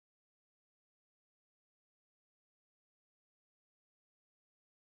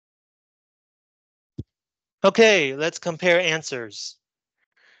Okay, let's compare answers.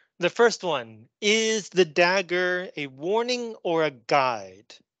 The first one, is the dagger a warning or a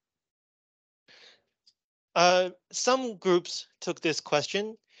guide? Some groups took this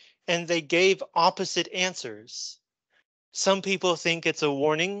question and they gave opposite answers. Some people think it's a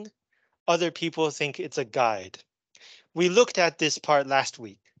warning, other people think it's a guide. We looked at this part last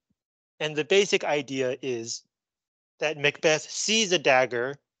week, and the basic idea is that Macbeth sees a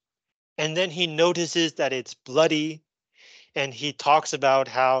dagger and then he notices that it's bloody, and he talks about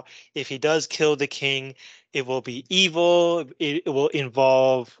how if he does kill the king, it will be evil, it will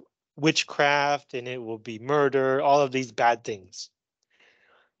involve witchcraft, and it will be murder, all of these bad things.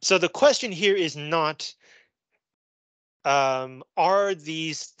 So the question here is not, are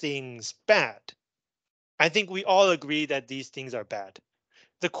these things bad? I think we all agree that these things are bad.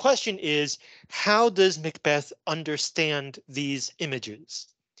 The question is, how does Macbeth understand these images?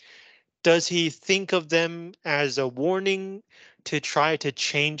 Does he think of them as a warning to try to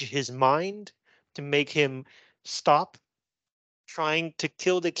change his mind, to make him stop trying to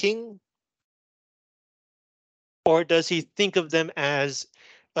kill the king? Or does he think of them as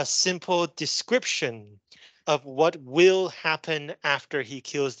a simple description of what will happen after he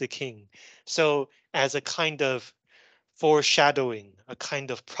kills the king? So as a kind of foreshadowing, a kind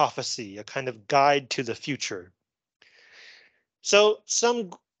of prophecy, a kind of guide to the future. So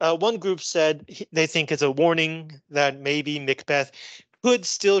one group said they think it's a warning that maybe Macbeth could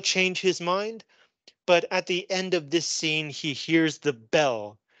still change his mind, but at the end of this scene, he hears the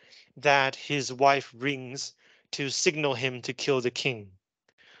bell that his wife rings to signal him to kill the king.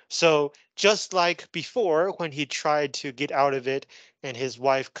 So just like before, when he tried to get out of it and his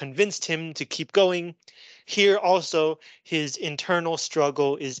wife convinced him to keep going, here also his internal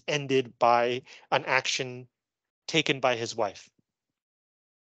struggle is ended by an action taken by his wife.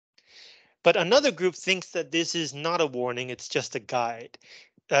 But another group thinks that this is not a warning, it's just a guide.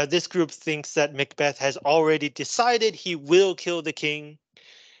 This group thinks that Macbeth has already decided he will kill the king.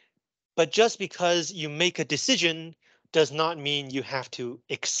 But just because you make a decision does not mean you have to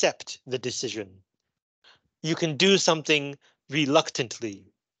accept the decision. You can do something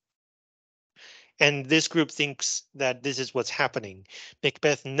reluctantly. And this group thinks that this is what's happening.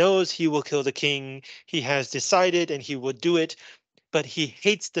 Macbeth knows he will kill the king. He has decided and he will do it, but he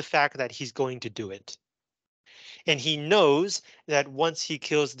hates the fact that he's going to do it. And he knows that once he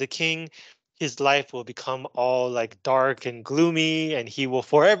kills the king, his life will become all like dark and gloomy, and he will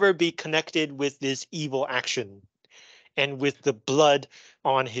forever be connected with this evil action and with the blood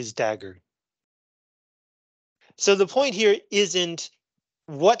on his dagger. So the point here isn't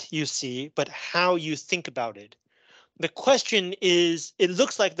what you see, but how you think about it. The question is, it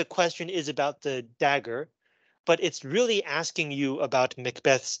looks like the question is about the dagger, but it's really asking you about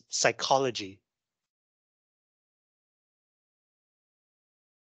Macbeth's psychology.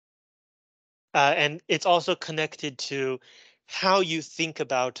 And it's also connected to how you think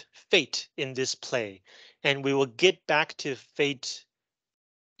about fate in this play. And we will get back to fate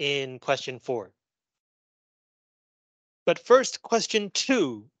in question 4. But first, question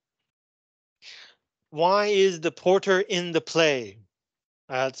 2. Why is the porter in the play?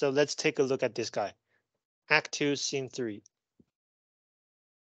 So let's take a look at this guy. Act 2, scene 3.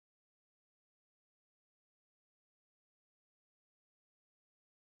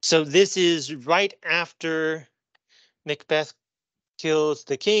 So this is right after Macbeth kills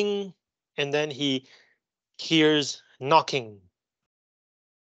the king, and then he hears knocking.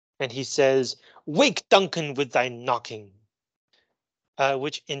 And he says, "Wake Duncan with thy knocking."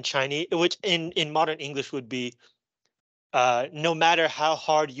 Which in Chinese, which in modern English would be, no matter how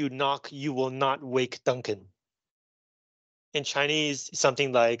hard you knock, you will not wake Duncan. In Chinese,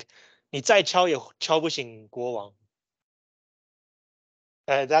 something like 你再敲也敲不醒国王.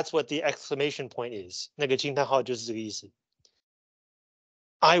 That's what the exclamation point is. 那个惊叹号就是这个意思.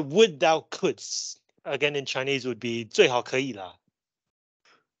 I would thou couldst. Again, in Chinese would be 最好可以啦.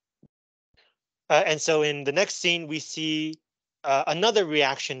 And so in the next scene, we see another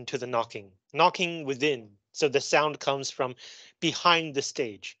reaction to the knocking within. So the sound comes from behind the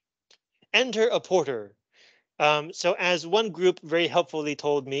stage. Enter a porter. So as one group very helpfully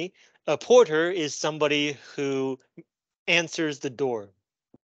told me, a porter is somebody who answers the door.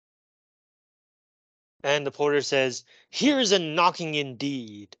 And the porter says, "Here's a knocking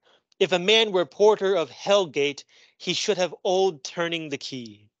indeed. If a man were porter of Hellgate, he should have old turning the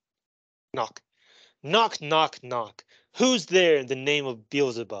key." Knock. Knock, knock, knock. Who's there in the name of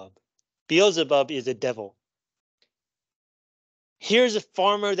Beelzebub? Beelzebub is a devil. Here's a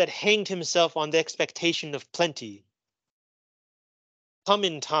farmer that hanged himself on the expectation of plenty. Come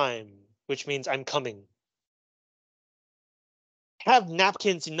in time, which means I'm coming. Have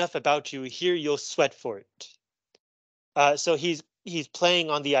napkins enough about you, here you'll sweat for it. So he's playing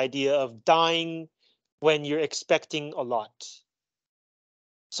on the idea of dying when you're expecting a lot.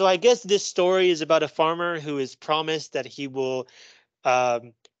 So I guess this story is about a farmer who is promised that he will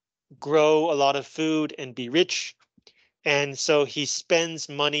um, grow a lot of food and be rich. And so he spends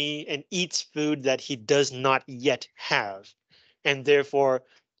money and eats food that he does not yet have. And therefore,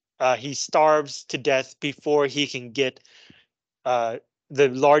 he starves to death before he can get uh, the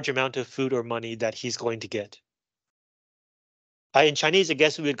large amount of food or money that he's going to get. In Chinese, I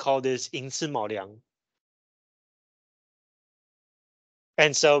guess we would call this 寅吃卯粮.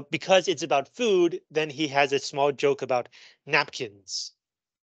 And so because it's about food, then he has a small joke about napkins.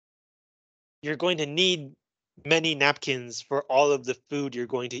 You're going to need many napkins for all of the food you're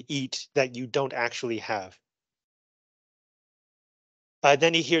going to eat that you don't actually have.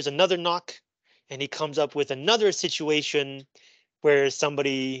 Then he hears another knock and he comes up with another situation where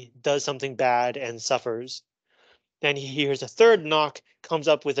somebody does something bad and suffers. Then he hears a third knock, comes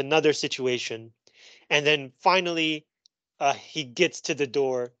up with another situation. And then finally, he gets to the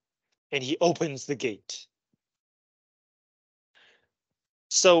door and he opens the gate.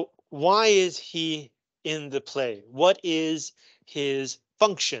 So why is he in the play? What is his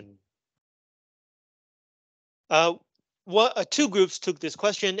function? Uh, Two groups took this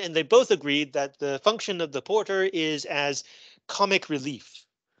question and they both agreed that the function of the porter is as comic relief.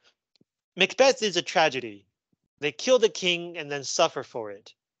 Macbeth is a tragedy. They kill the king and then suffer for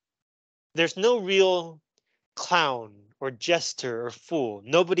it. There's no real clown or jester or fool,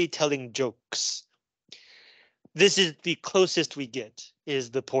 nobody telling jokes. This is the closest we get,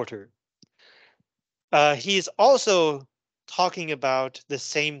 is the porter. He's also talking about the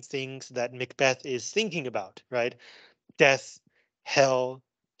same things that Macbeth is thinking about, right? Death, hell,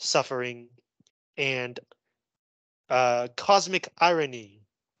 suffering, and cosmic irony,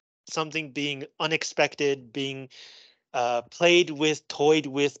 something being unexpected, being played with, toyed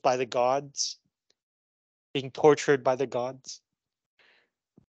with by the gods, being tortured by the gods.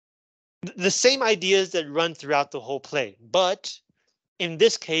 The same ideas that run throughout the whole play, but in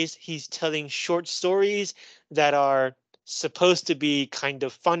this case, he's telling short stories that are supposed to be kind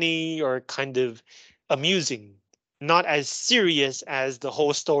of funny or kind of amusing, not as serious as the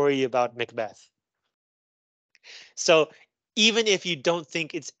whole story about Macbeth. So even if you don't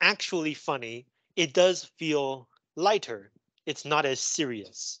think it's actually funny, it does feel lighter. It's not as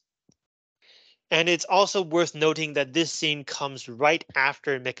serious. And it's also worth noting that this scene comes right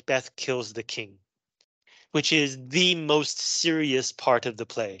after Macbeth kills the king, which is the most serious part of the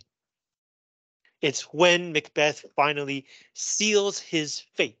play. It's when Macbeth finally seals his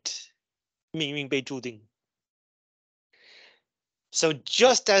fate. 命运被注定. So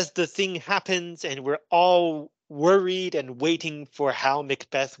just as the thing happens and we're all worried and waiting for how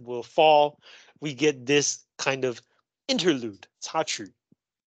Macbeth will fall, we get this kind of interlude, 插曲,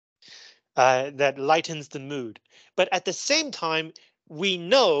 that lightens the mood. But at the same time, we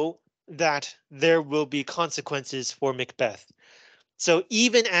know that there will be consequences for Macbeth. So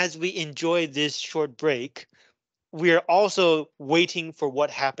even as we enjoy this short break, we're also waiting for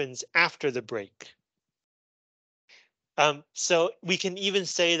what happens after the break. So we can even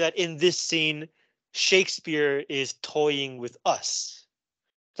say that in this scene, Shakespeare is toying with us,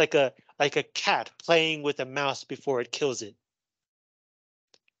 like a cat playing with a mouse before it kills it.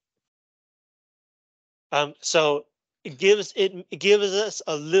 So it gives us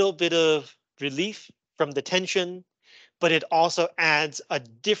a little bit of relief from the tension, but it also adds a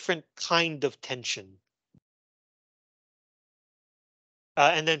different kind of tension.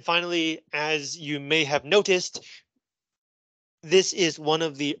 And then finally, as you may have noticed, this is one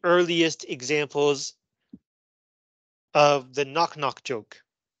of the earliest examples of the knock knock joke.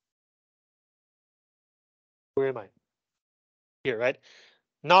 Where am I? Here, right?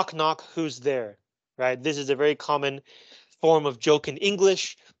 Knock knock, who's there? Right? This is a very common form of joke in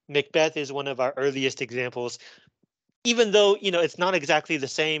English. Macbeth is one of our earliest examples, even though, it's not exactly the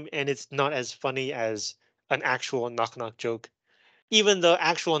same and it's not as funny as an actual knock knock joke, even though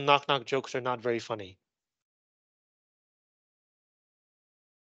actual knock knock jokes are not very funny.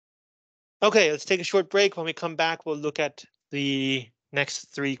 Okay, let's take a short break. When we come back, we'll look at the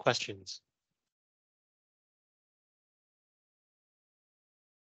next 3 questions.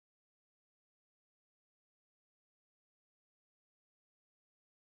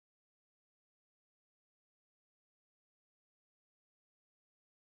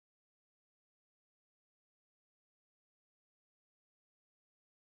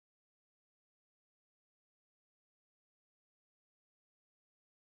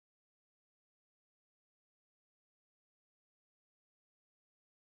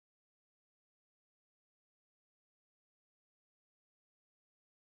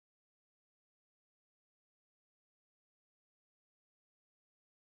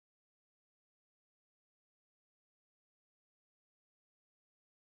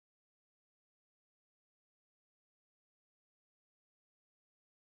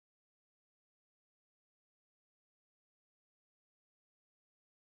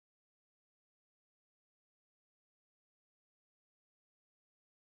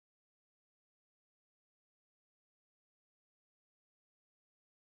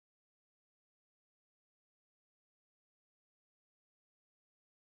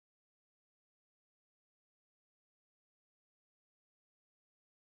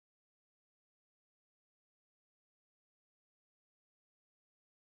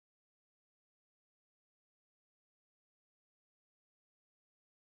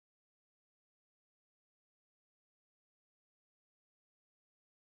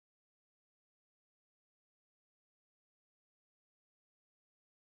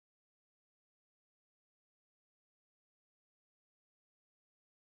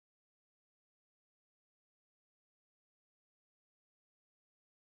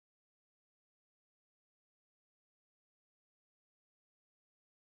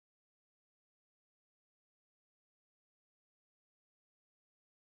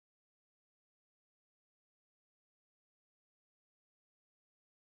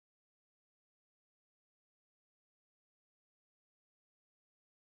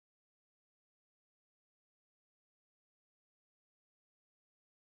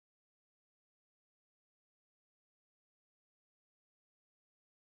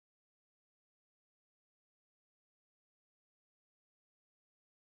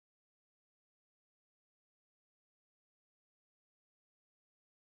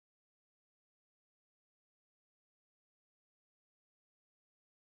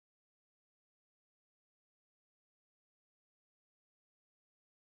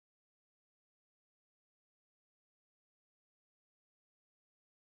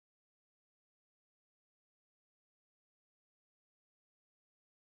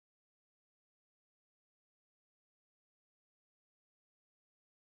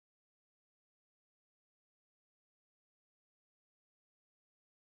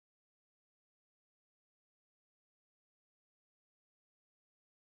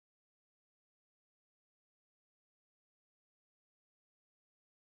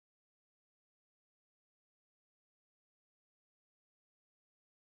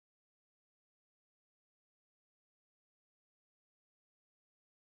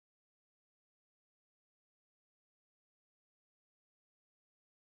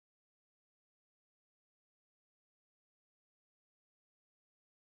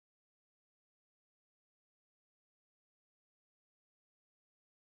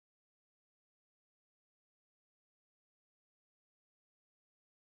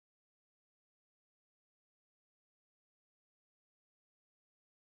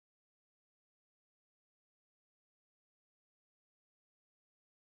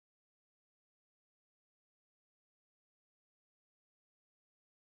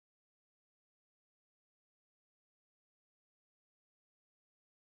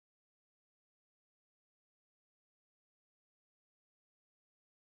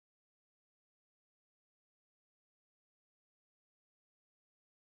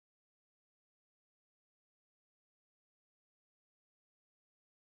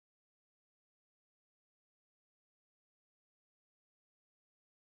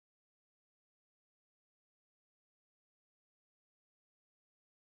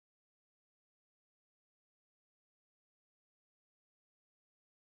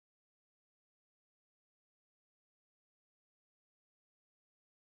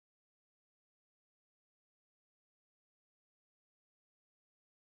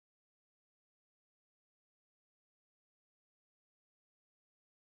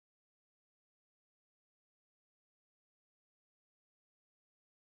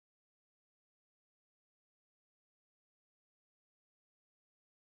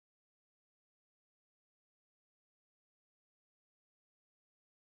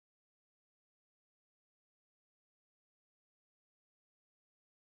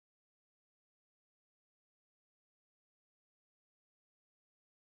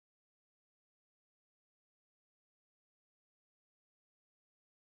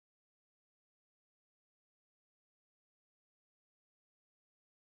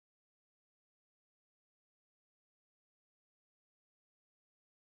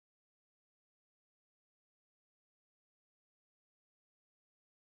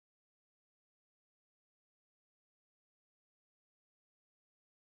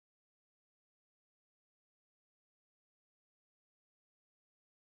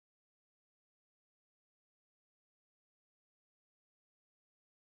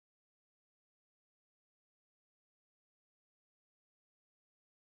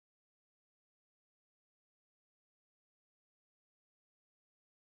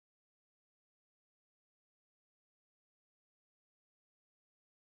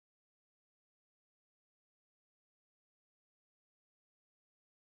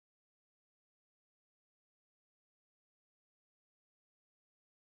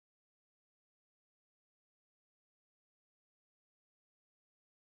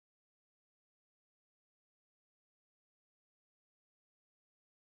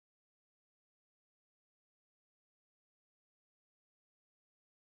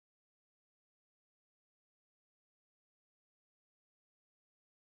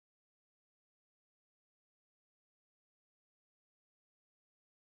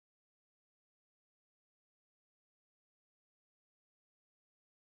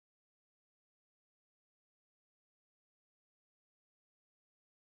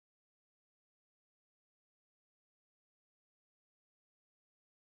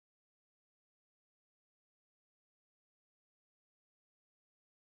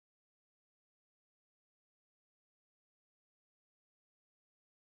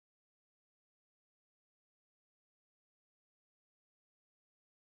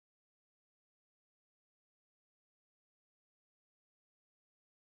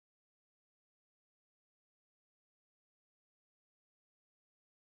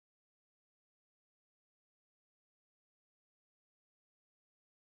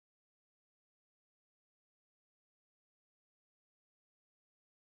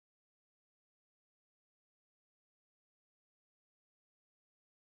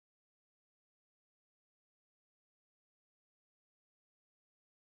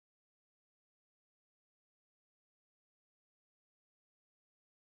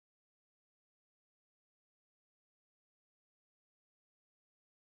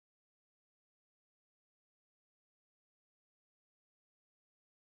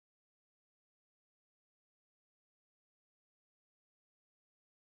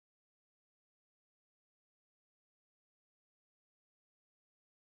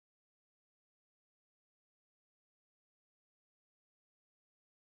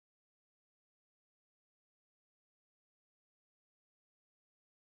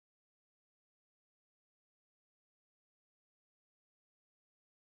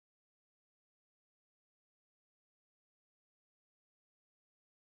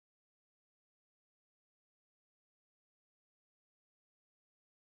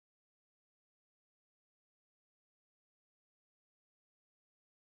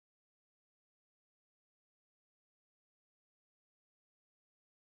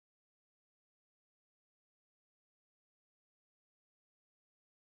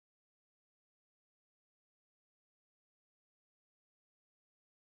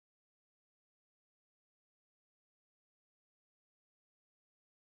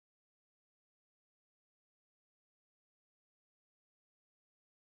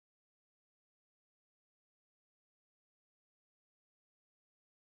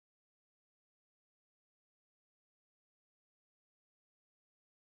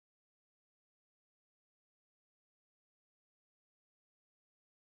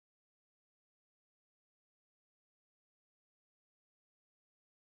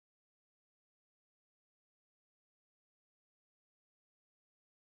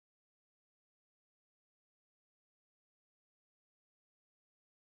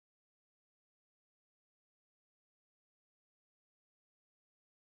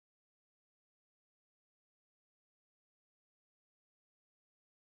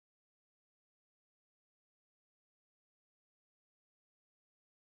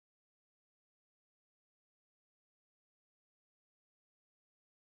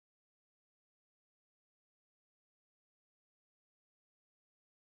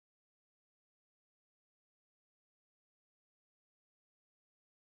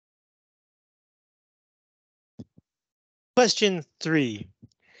 Question 3.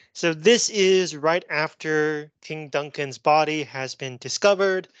 So this is right after King Duncan's body has been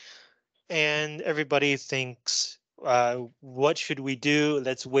discovered, and everybody thinks, what should we do?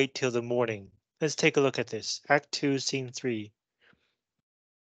 Let's wait till the morning. Let's take a look at this. Act 2, Scene 3,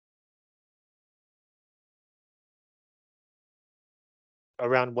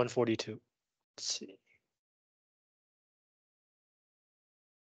 around 142. Let's see.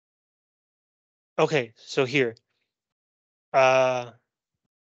 Okay, so here, uh,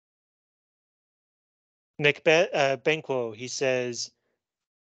 Macbeth, Banquo, he says,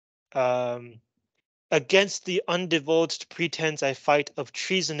 um, against the undivulged pretense I fight of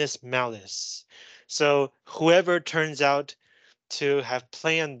treasonous malice. So whoever turns out to have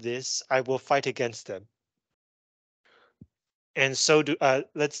planned this, I will fight against them. And so do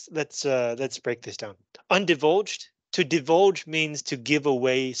let's break this down. Undivulged, to divulge means to give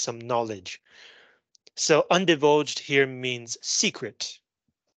away some knowledge. So undivulged here means secret.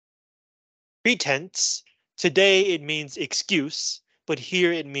 Pretense, today it means excuse, but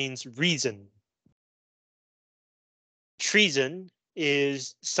here it means reason. Treason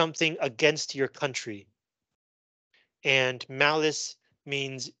is something against your country, and malice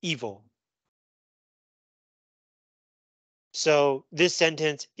means evil. So this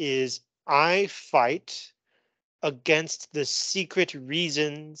sentence is I fight against the secret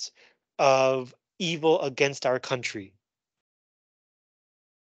reasons of evil against our country.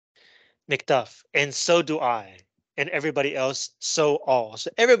 Macduff, and so do I, and everybody else, so all.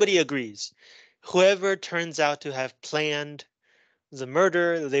 So everybody agrees. Whoever turns out to have planned the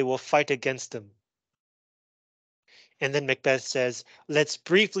murder, they will fight against them. And then Macbeth says, let's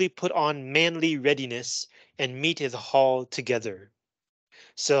briefly put on manly readiness and meet in the hall together.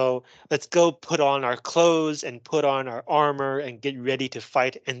 So let's go put on our clothes and put on our armor and get ready to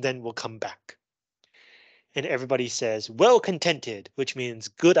fight, and then we'll come back. And everybody says, well contented, which means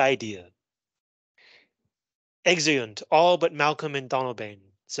good idea. Exeunt, all but Malcolm and Donalbain.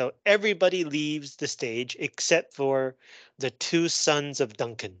 So everybody leaves the stage except for the two sons of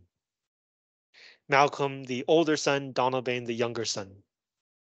Duncan. Malcolm, the older son, Donalbain, the younger son.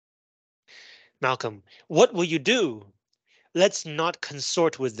 Malcolm, what will you do? Let's not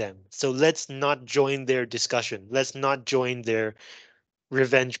consort with them. So let's not join their discussion. Let's not join their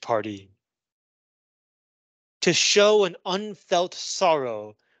revenge party. To show an unfelt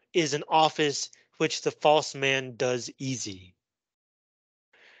sorrow is an office which the false man does easy.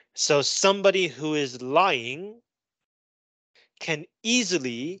 So somebody who is lying can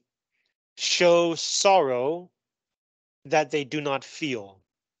easily show sorrow that they do not feel.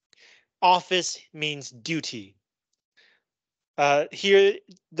 Office means duty. Here,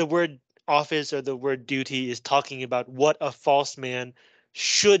 the word office or the word duty is talking about what a false man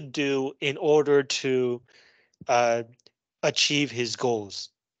should do in order to uh, achieve his goals.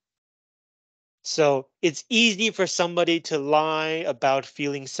 So it's easy for somebody to lie about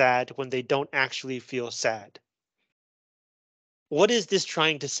feeling sad when they don't actually feel sad. What is this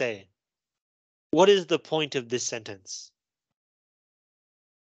trying to say? What is the point of this sentence?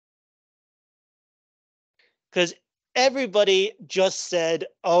 Because everybody just said,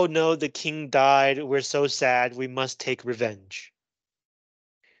 oh no, the king died. We're so sad. We must take revenge.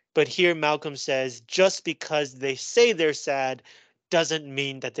 But here Malcolm says, just because they say they're sad doesn't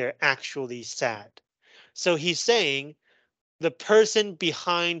mean that they're actually sad. So he's saying the person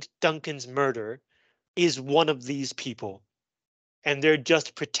behind Duncan's murder is one of these people, and they're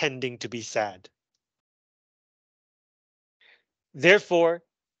just pretending to be sad. Therefore,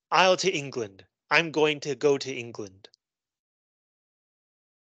 I'll to England. I'm going to go to England.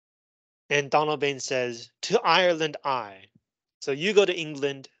 And Donalbain says, to Ireland I. So you go to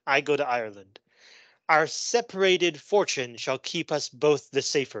England, I go to Ireland. Our separated fortune shall keep us both the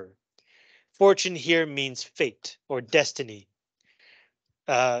safer. Fortune here means fate or destiny.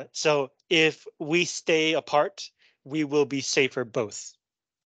 So if we stay apart, we will be safer both.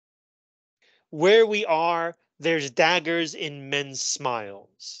 Where we are, there's daggers in men's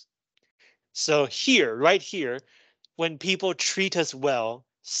smiles. So here, right here, when people treat us well,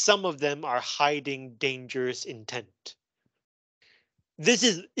 some of them are hiding dangerous intent. This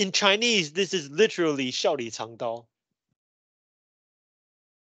is in Chinese, this is literally 笑里藏刀.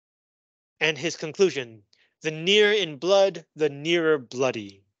 And his conclusion, the near in blood, the nearer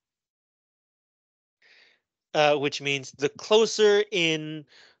bloody. Which means the closer in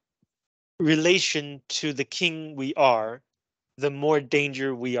relation to the king we are, the more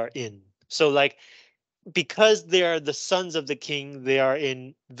danger we are in. So like, because they are the sons of the king, they are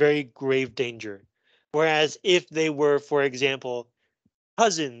in very grave danger. Whereas if they were, for example,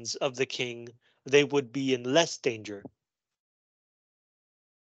 cousins of the king, they would be in less danger.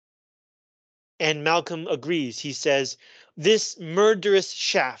 And Malcolm agrees. He says, this murderous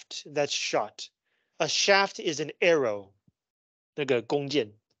shaft that's shot. A shaft is an arrow. 那个弓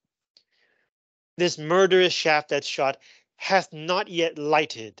箭. This murderous shaft that's shot hath not yet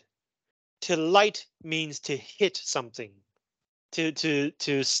lighted. To light means to hit something,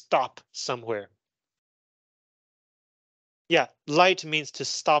 to stop somewhere. Yeah, light means to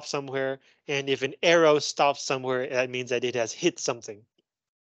stop somewhere, and if an arrow stops somewhere, that means that it has hit something.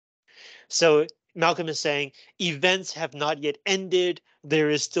 So Malcolm is saying events have not yet ended. There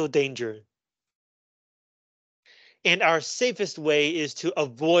is still danger. And our safest way is to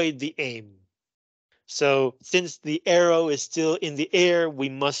avoid the aim. So since the arrow is still in the air, we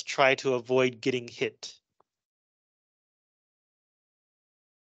must try to avoid getting hit.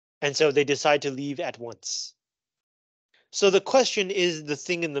 And so they decide to leave at once. So the question is the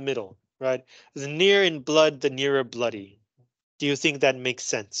thing in the middle, right? The near in blood, the nearer bloody. Do you think that makes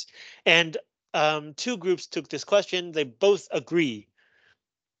sense? And two groups took this question. They both agree.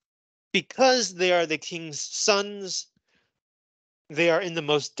 Because they are the king's sons, they are in the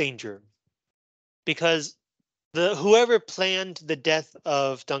most danger. Because whoever planned the death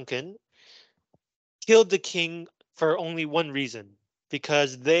of Duncan killed the king for only one reason,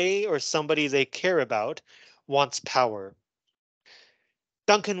 because they or somebody they care about wants power.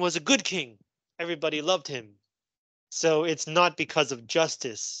 Duncan was a good king. Everybody loved him. So it's not because of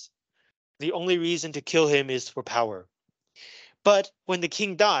justice. The only reason to kill him is for power. But when the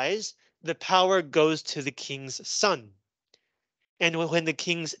king dies, the power goes to the king's son. And when the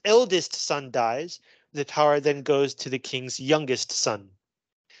king's eldest son dies, the power then goes to the king's youngest son.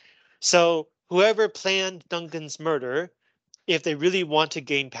 So whoever planned Duncan's murder, if they really want to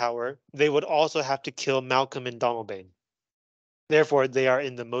gain power, they would also have to kill Malcolm and Donalbain. Therefore, they are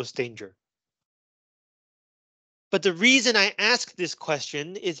in the most danger. But the reason I ask this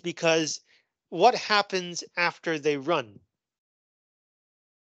question is because what happens after they run?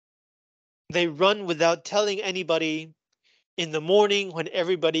 They run without telling anybody. In the morning, when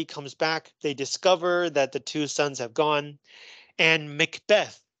everybody comes back, they discover that the two sons have gone. And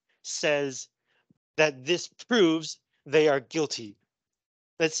Macbeth says that this proves they are guilty.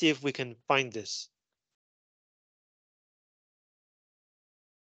 Let's see if we can find this.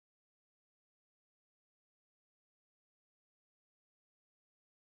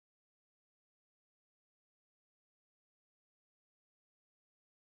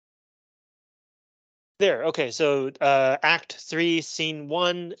 There, okay, so Act 3, Scene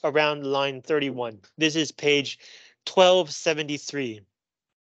 1, around line 31. This is page 1273.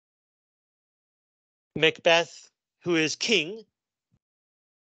 Macbeth, who is king,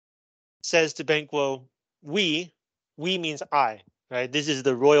 says to Banquo, we means I, right? This is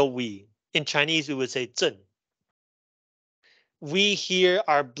the royal we. In Chinese, we would say 朕. We here,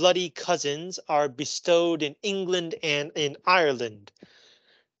 our bloody cousins, are bestowed in England and in Ireland.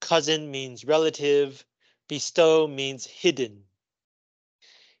 Cousin means relative. Bestow means hidden.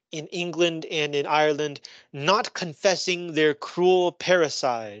 In England and in Ireland, not confessing their cruel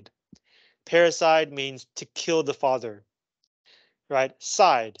parricide. Parricide means to kill the father, right?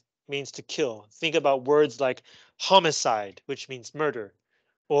 Side means to kill. Think about words like homicide, which means murder,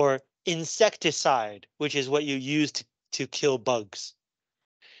 or insecticide, which is what you use to kill bugs.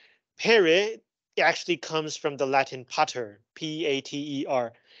 Pere actually comes from the Latin pater,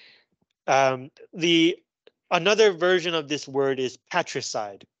 P-A-T-E-R. The another version of this word is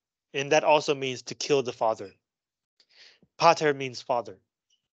patricide, and that also means to kill the father. Pater means father.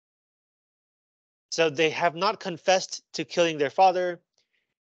 So they have not confessed to killing their father.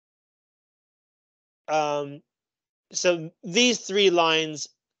 So these three lines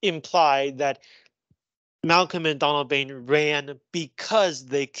imply that Malcolm and Donalbain ran because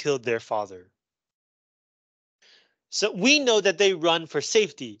they killed their father. So we know that they run for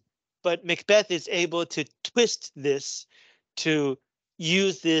safety, but Macbeth is able to twist this to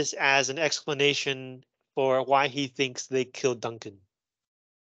use this as an explanation for why he thinks they killed Duncan.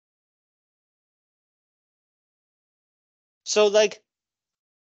 So like,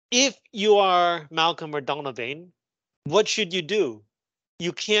 if you are Malcolm or Donalbain, what should you do?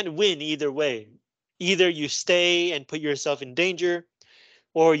 You can't win either way. Either you stay and put yourself in danger,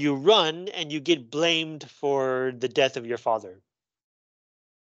 or you run and you get blamed for the death of your father.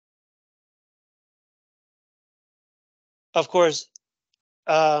 Of course,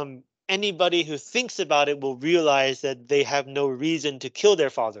 anybody who thinks about it will realize that they have no reason to kill their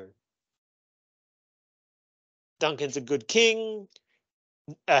father. Duncan's a good king.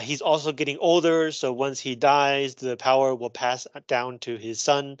 He's also getting older, so once he dies, the power will pass down to his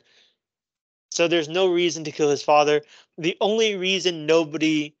son. So there's no reason to kill his father. The only reason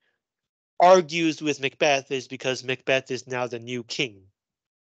nobody argues with Macbeth is because Macbeth is now the new king.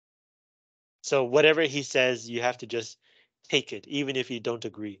 So whatever he says, you have to just take it, even if you don't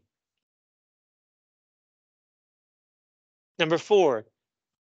agree. Number 4,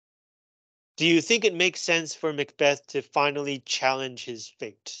 do you think it makes sense for Macbeth to finally challenge his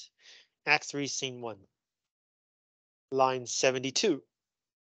fate? Act 3, Scene 1, line 72.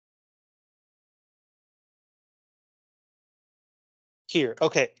 Here,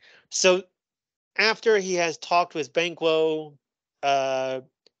 okay. So after he has talked with Banquo, uh,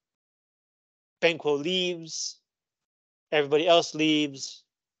 Banquo leaves, everybody else leaves,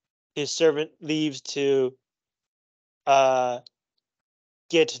 his servant leaves to uh,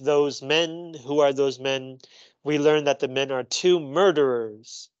 get those men. Who are those men? We learn that the men are 2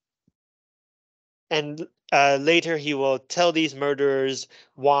 murderers. And later he will tell these murderers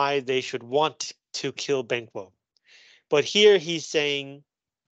why they should want to kill Banquo. But here he's saying,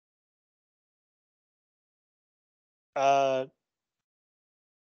 uh,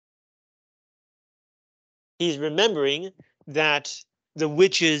 he's remembering that the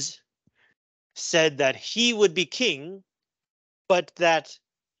witches said that he would be king, but that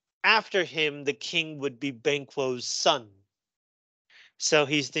after him, the king would be Banquo's son. So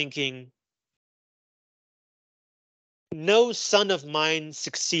he's thinking, no son of mine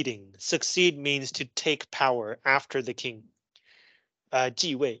succeeding. Succeed means to take power after the king.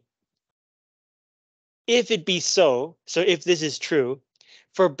 继位. If it be so if this is true,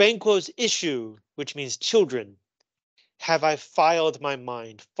 for Banquo's issue, which means children, have I filed my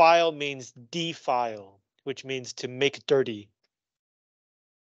mind. File means defile, which means to make dirty.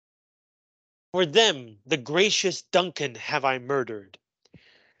 For them, the gracious Duncan have I murdered.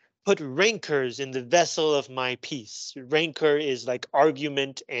 Put rancors in the vessel of my peace. Rancor is like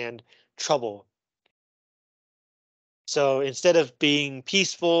argument and trouble. So instead of being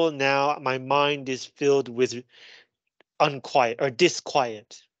peaceful, now my mind is filled with unquiet or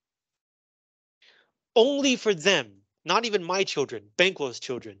disquiet. Only for them, not even my children, Banquo's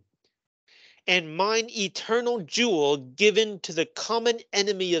children, and mine eternal jewel given to the common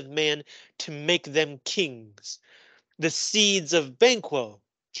enemy of man to make them kings. The seeds of Banquo,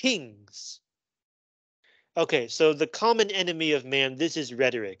 kings. Okay, so the common enemy of man, this is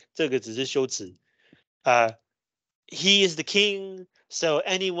rhetoric. 这个只是修辞. He is the king, so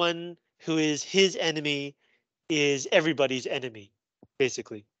anyone who is his enemy is everybody's enemy,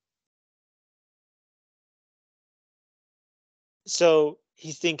 basically. So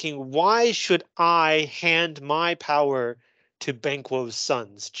he's thinking, why should I hand my power to Banquo's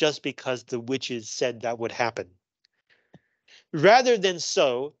sons just because the witches said that would happen? Rather than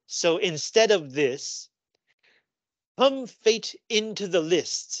so instead of this, come fate into the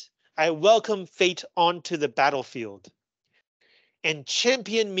lists. I welcome fate onto the battlefield and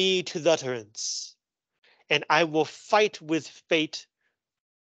champion me to the utterance, and I will fight with fate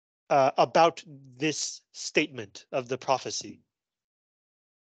about this statement of the prophecy.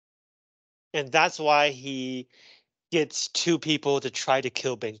 And that's why he gets 2 people to try to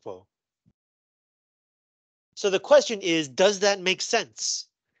kill Banquo. So the question is, does that make sense?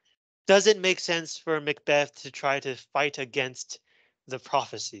 Does it make sense for Macbeth to try to fight against the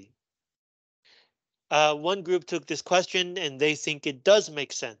prophecy? One group took this question and they think it does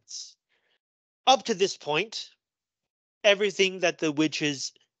make sense. Up to this point, everything that the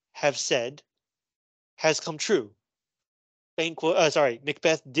witches have said has come true.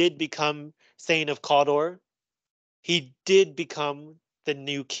 Macbeth did become Thane of Cawdor. He did become the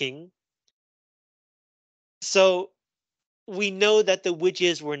new king. So we know that the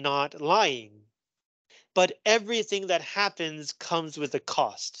witches were not lying, but everything that happens comes with a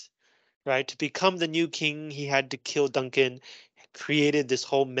cost, right? To become the new king, he had to kill Duncan, created this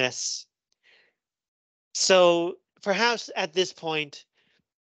whole mess. So perhaps at this point,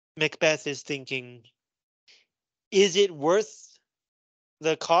 Macbeth is thinking, is it worth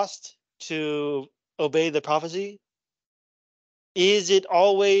the cost to obey the prophecy? Is it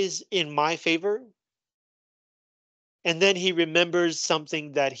always in my favor? And then he remembers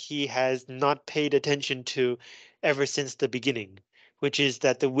something that he has not paid attention to ever since the beginning, which is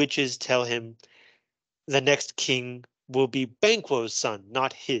that the witches tell him the next king will be Banquo's son,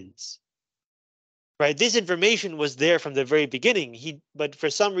 not his. Right? This information was there from the very beginning. But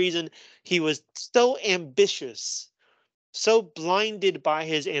for some reason, he was so ambitious, so blinded by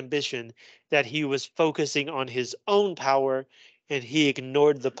his ambition that he was focusing on his own power and he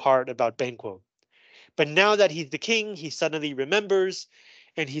ignored the part about Banquo. But now that he's the king, he suddenly remembers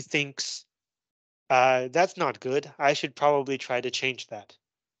and he thinks, that's not good. I should probably try to change that.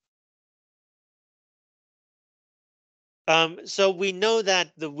 So we know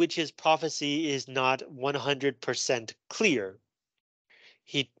that the witch's prophecy is not 100% clear.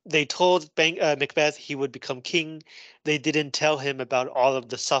 They told Macbeth he would become king. They didn't tell him about all of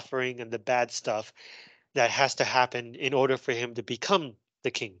the suffering and the bad stuff that has to happen in order for him to become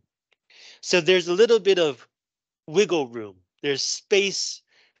the king. So there's a little bit of wiggle room. There's space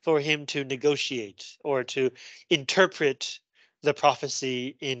for him to negotiate or to interpret the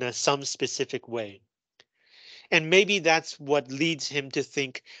prophecy in some specific way. And maybe that's what leads him to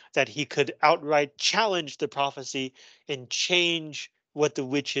think that he could outright challenge the prophecy and change what the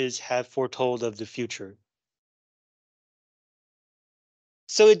witches have foretold of the future.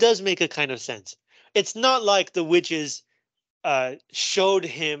 So it does make a kind of sense. It's not like the witches showed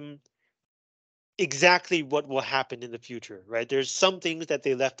him exactly what will happen in the future, right? There's some things that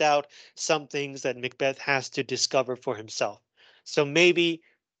they left out, some things that Macbeth has to discover for himself. So maybe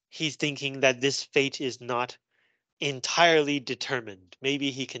he's thinking that this fate is not entirely determined.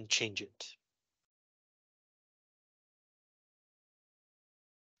 Maybe he can change it.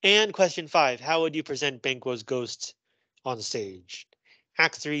 And question 5, how would you present Banquo's ghost on stage?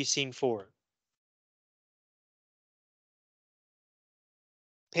 Act 3, scene 4.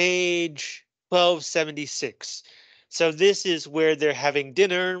 Page 1276. So this is where they're having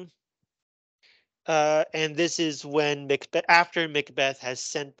dinner. And this is when Macbeth, after Macbeth has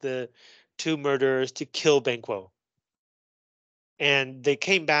sent the two murderers to kill Banquo. And they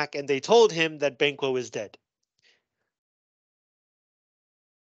came back and they told him that Banquo is dead.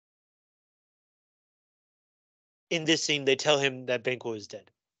 In this scene, they tell him that Banquo is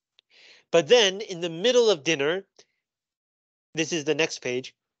dead. But then in the middle of dinner, this is the next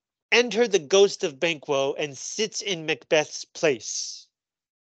page, enter the ghost of Banquo and sits in Macbeth's place.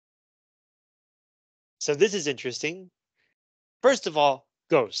 So this is interesting. First of all,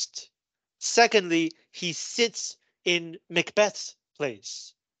 ghost. Secondly, he sits in Macbeth's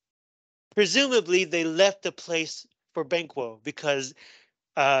place. Presumably, they left the place for Banquo because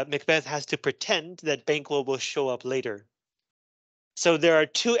Macbeth has to pretend that Banquo will show up later. So there are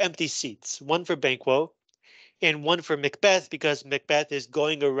two empty seats, one for Banquo and one for Macbeth because Macbeth is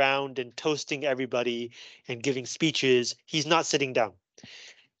going around and toasting everybody and giving speeches. He's not sitting down.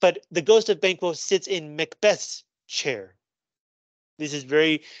 But the ghost of Banquo sits in Macbeth's chair. This is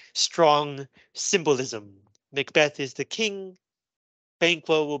very strong symbolism. Macbeth is the king.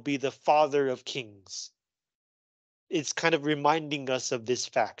 Banquo will be the father of kings. It's kind of reminding us of this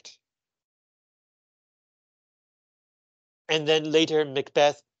fact. And then later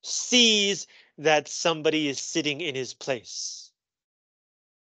Macbeth sees that somebody is sitting in his place.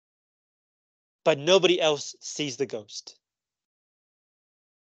 But nobody else sees the ghost.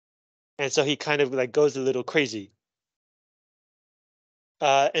 And so he kind of like goes a little crazy.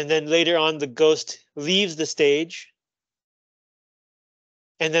 And then later on, the ghost leaves the stage.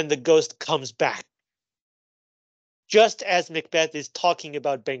 And then the ghost comes back. Just as Macbeth is talking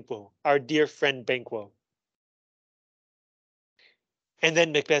about Banquo, our dear friend Banquo. And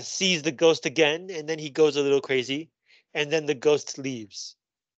then Macbeth sees the ghost again, and then he goes a little crazy. And then the ghost leaves.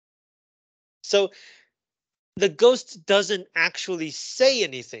 So the ghost doesn't actually say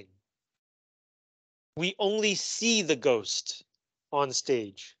anything. We only see the ghost on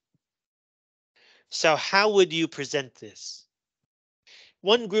stage. So how would you present this?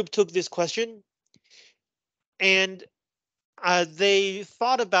 One group took this question and they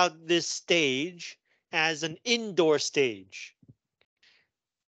thought about this stage as an indoor stage.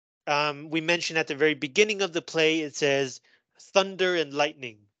 We mentioned at the very beginning of the play, it says thunder and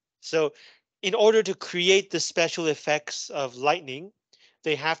lightning. So in order to create the special effects of lightning,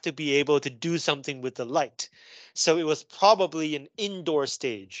 they have to be able to do something with the light. So it was probably an indoor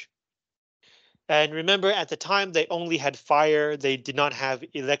stage. And remember, at the time, they only had fire. They did not have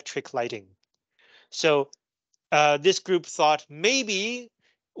electric lighting. So this group thought maybe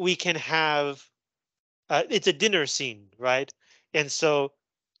we can have it's a dinner scene, right? And so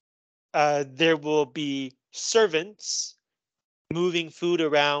there will be servants moving food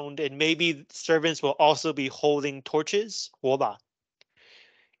around, and maybe servants will also be holding torches. 火把.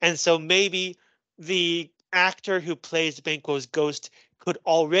 And so maybe the actor who plays Banquo's ghost could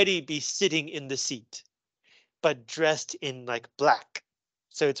already be sitting in the seat, but dressed in like black.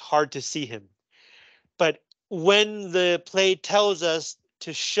 So it's hard to see him. But when the play tells us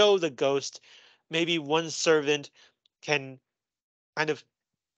to show the ghost, maybe one servant can kind of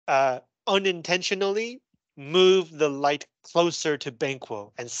unintentionally move the light closer to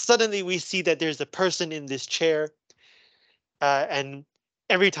Banquo. And suddenly we see that there's a person in this chair. And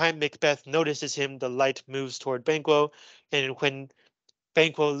every time Macbeth notices him, the light moves toward Banquo. And when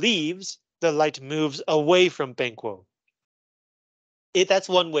Banquo leaves, the light moves away from Banquo. That's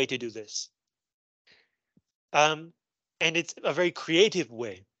one way to do this. Um, and it's a very creative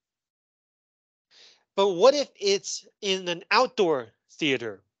way. But what if it's in an outdoor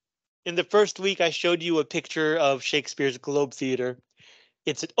theater? In the first week, I showed you a picture of Shakespeare's Globe Theater.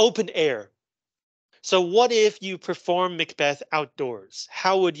 It's an open air. So what if you perform Macbeth outdoors?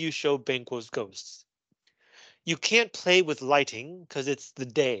 How would you show Banquo's ghosts? You can't play with lighting because it's the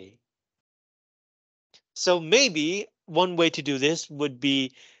day. So maybe one way to do this would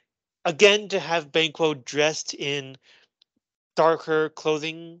be, again, to have Banquo dressed in darker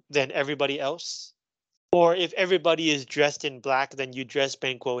clothing than everybody else. Or if everybody is dressed in black, then you dress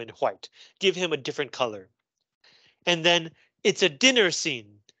Banquo in white. Give him a different color. And then it's a dinner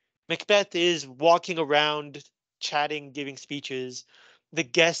scene. Macbeth is walking around, chatting, giving speeches. The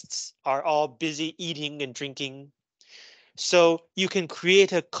guests are all busy eating and drinking. So you can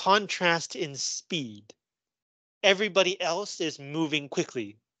create a contrast in speed. Everybody else is moving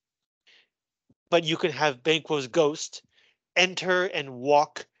quickly, but you can have Banquo's ghost enter and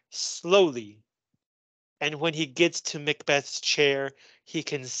walk slowly. And when he gets to Macbeth's chair, he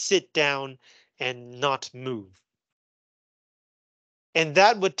can sit down and not move. And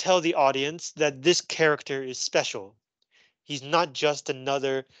that would tell the audience that this character is special. He's not just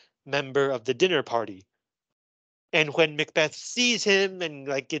another member of the dinner party. And when Macbeth sees him and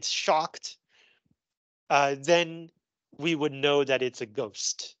like gets shocked, then we would know that it's a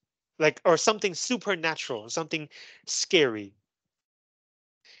ghost, like or something supernatural, something scary.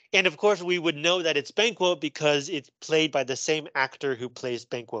 And of course, we would know that it's Banquo because it's played by the same actor who plays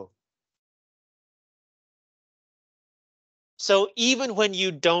Banquo. So even when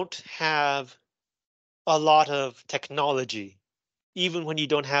you don't have a lot of technology, even when you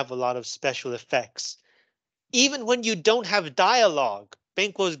don't have a lot of special effects, even when you don't have dialogue,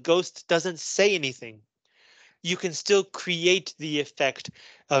 Banquo's ghost doesn't say anything. You can still create the effect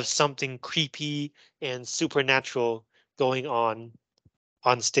of something creepy and supernatural going on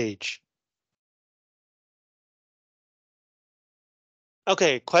stage.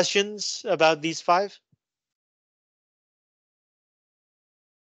 Okay, questions about these five?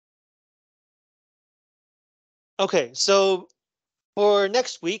 Okay, so for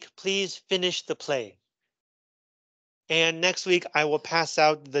next week, please finish the play. And next week, I will pass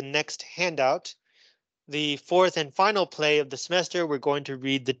out the next handout. The fourth and final play of the semester, we're going to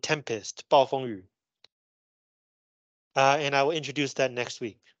read The Tempest, 暴风雨. And I will introduce that next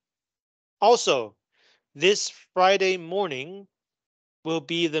week. Also, this Friday morning will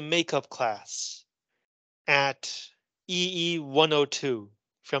be the makeup class at EE 102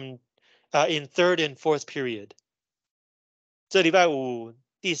 from in third and fourth period. 这礼拜五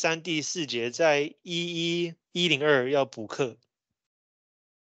第三、第四节在11102要补课.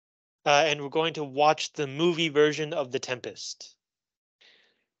 And we're going to watch the movie version of The Tempest.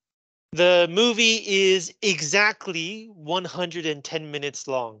 The movie is exactly 110 minutes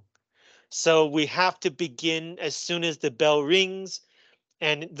long. So we have to begin as soon as the bell rings,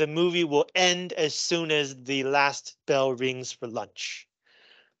 and the movie will end as soon as the last bell rings for lunch.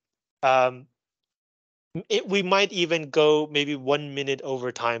 Um, we might even go maybe 1 minute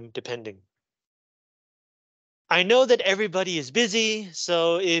over time, depending. I know that everybody is busy,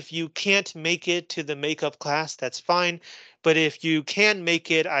 so if you can't make it to the makeup class, that's fine. But if you can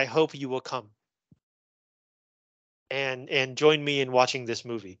make it, I hope you will come and join me in watching this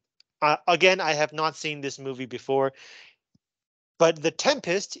movie. Again, I have not seen this movie before, but The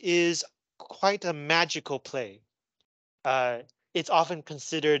Tempest is quite a magical play. Uh, it's often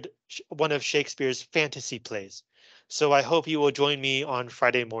considered one of Shakespeare's fantasy plays. So I hope you will join me on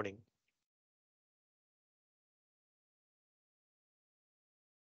Friday morning.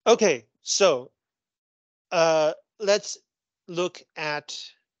 Okay, so let's look at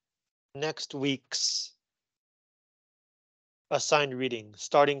next week's assigned reading,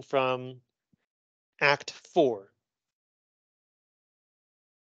 starting from Act 4.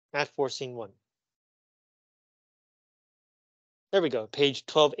 Act 4, Scene 1. There we go, page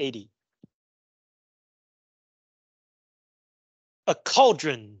 1280. A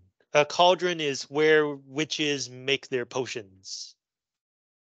cauldron. A cauldron is where witches make their potions.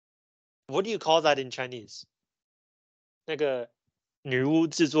 What do you call that in Chinese? 那个女巫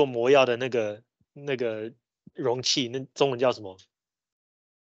制作魔药的那个容器，那中文叫什么？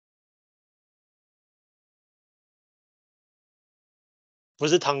不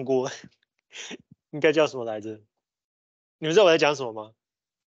是汤锅，应该叫什么来着？你们知道我在讲什么吗？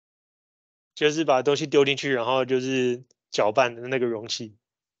就是把东西丢进去，然后就是搅拌的那个容器。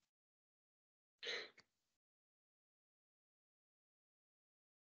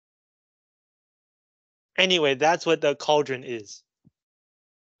Anyway, that's what the cauldron is.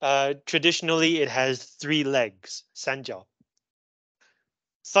 Traditionally, it has three legs. 三角.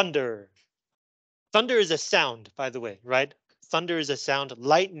 Thunder. Thunder is a sound, by the way, right? Thunder is a sound.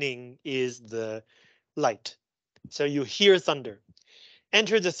 Lightning is the light. So you hear thunder.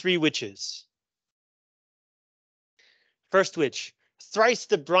 Enter the three witches. First witch. Thrice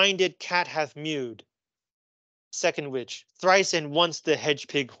the brinded cat hath mewed. Second witch. Thrice and once the hedge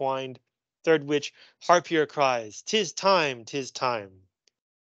pig whined. Third witch. Harpier cries. 'Tis time, 'tis time.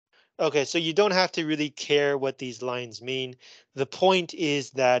 Okay, so you don't have to really care what these lines mean. The point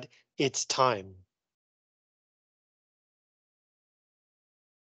is that it's time.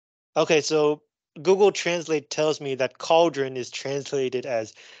 Okay, so Google Translate tells me that cauldron is translated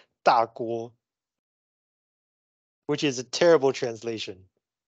as 大锅, which is a terrible translation.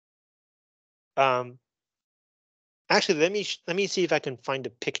 Um, Actually, let me see if I can find a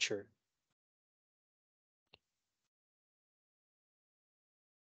picture.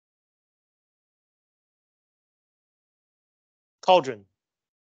 Cauldron.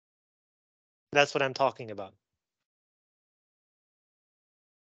 That's what I'm talking about.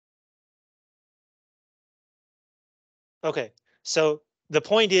 Okay, so the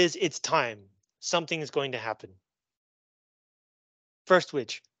point is it's time. Something is going to happen. First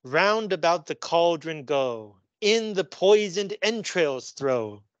witch, round about the cauldron go, in the poisoned entrails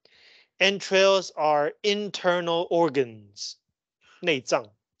throw. Entrails are internal organs. 内脏.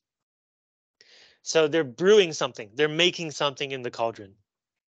 So they're brewing something. They're making something in the cauldron.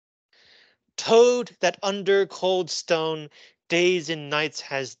 Toad that under cold stone days and nights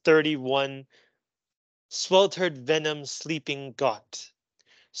has 31 sweltered venom sleeping got.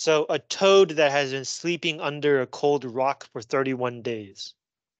 So a toad that has been sleeping under a cold rock for 31 days.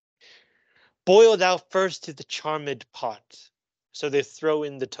 Boil thou first to the charmed pot. So they throw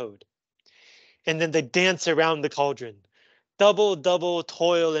in the toad. And then they dance around the cauldron. Double, double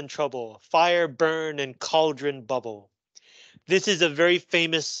toil and trouble, fire burn and cauldron bubble. This is a very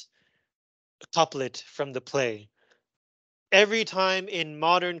famous couplet from the play. Every time in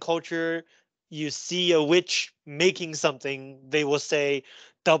modern culture you see a witch making something, they will say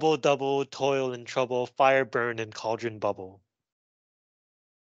double, double toil and trouble, fire burn and cauldron bubble.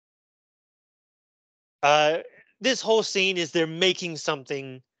 Uh, this whole scene is they're making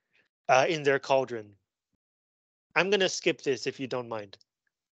something in their cauldron. I'm going to skip this if you don't mind.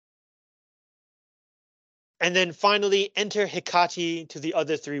 And then finally enter Hecate to the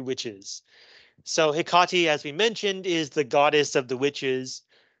other three witches. So Hecate, as we mentioned, is the goddess of the witches.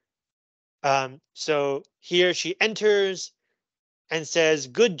 So here she enters and says,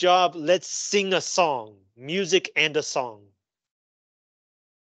 good job, let's sing a song, music and a song.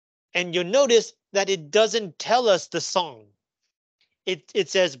 And you'll notice that it doesn't tell us the song. It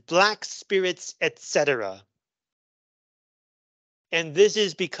says black spirits, etc. And this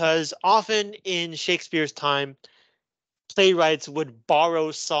is because often in Shakespeare's time, playwrights would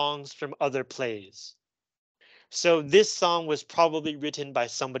borrow songs from other plays. So this song was probably written by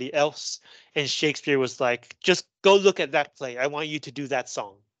somebody else, and Shakespeare was like, just go look at that play. I want you to do that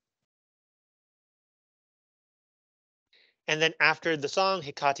song. And then after the song,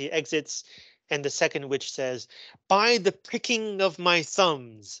 Hecate exits, and the second witch says, by the pricking of my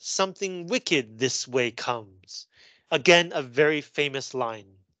thumbs, something wicked this way comes. Again, a very famous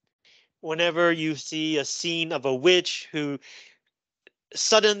line. Whenever you see a scene of a witch who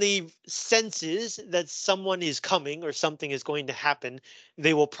suddenly senses that someone is coming or something is going to happen,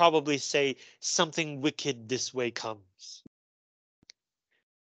 they will probably say something wicked this way comes.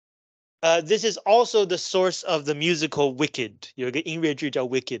 This is also the source of the musical Wicked. 有一个音乐剧叫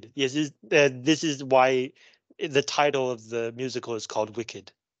Wicked. This is why the title of the musical is called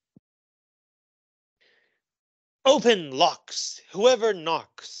Wicked. Open locks, whoever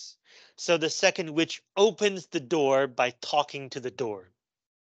knocks. So the second witch opens the door by talking to the door.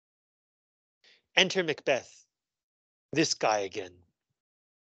 Enter Macbeth. This guy again.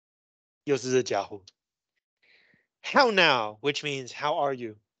 又是这家伙. How now, which means how are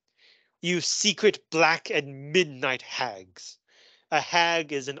you? You secret black and midnight hags. A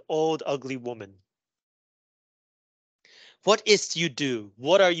hag is an old ugly woman. What is't you do?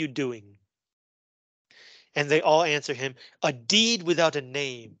 What are you doing? And they all answer him, a deed without a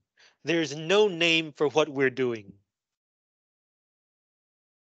name. There is no name for what we're doing.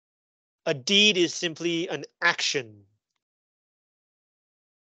 A deed is simply an action.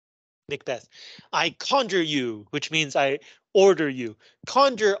 Macbeth. I conjure you, which means I order you.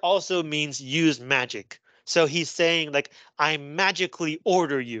 Conjure also means use magic. So he's saying like, I magically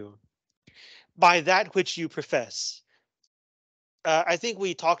order you by that which you profess. I think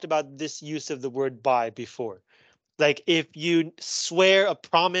we talked about this use of the word by before. Like if you swear a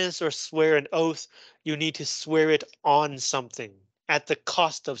promise or swear an oath, you need to swear it on something at the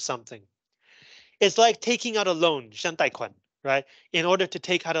cost of something. It's like taking out a loan, 像贷款, right? In order to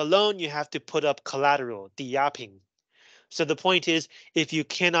take out a loan, you have to put up collateral, 抵押品. So the point is, if you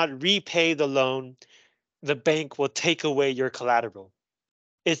cannot repay the loan, the bank will take away your collateral.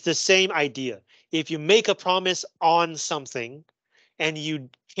 It's the same idea. If you make a promise on something and you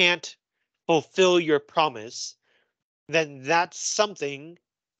can't fulfill your promise, then that something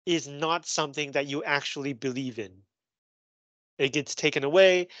is not something that you actually believe in. It gets taken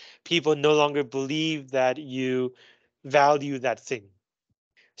away. People no longer believe that you value that thing.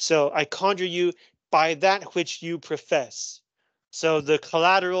 So I conjure you by that which you profess. So the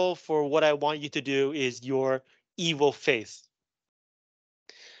collateral for what I want you to do is your evil faith.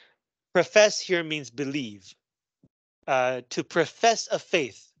 Profess here means believe. To profess a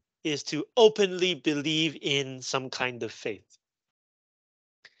faith is to openly believe in some kind of faith.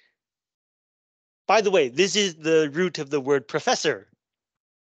 By the way, this is the root of the word professor.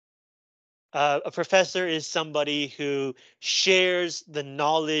 A professor is somebody who shares the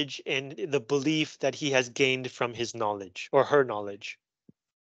knowledge and the belief that he has gained from his knowledge or her knowledge.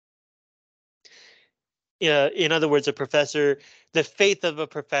 In other words, a professor, the faith of a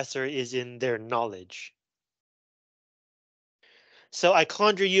professor is in their knowledge. So I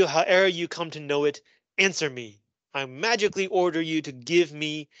conjure you, however you come to know it, answer me. I magically order you to give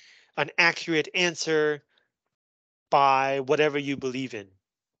me an accurate answer by whatever you believe in.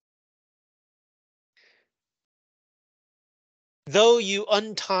 Though you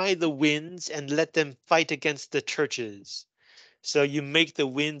untie the winds and let them fight against the churches, so you make the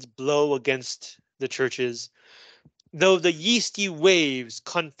winds blow against the churches, though the yeasty waves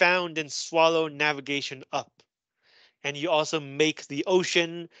confound and swallow navigation up, and you also make the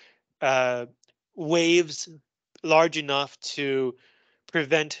ocean uh, waves large enough to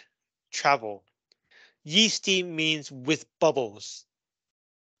prevent travel. Yeasty means with bubbles.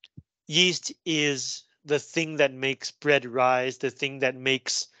 Yeast is the thing that makes bread rise, the thing that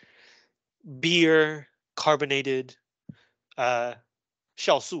makes beer carbonated, 酵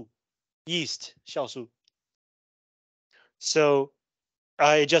素, yeast, 酵素. So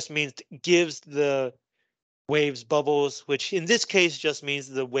it just means gives the waves bubbles, which in this case just means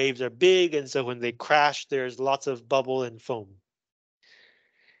the waves are big, and so when they crash, there's lots of bubble and foam.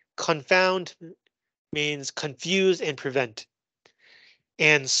 Confound means confuse and prevent,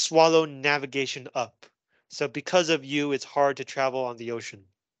 and swallow navigation up. So because of you, it's hard to travel on the ocean.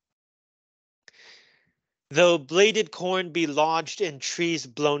 Though bladed corn be lodged and trees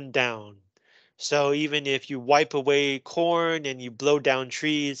blown down. So even if you wipe away corn and you blow down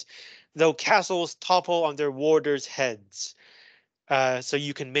trees, though castles topple on their warders' heads, so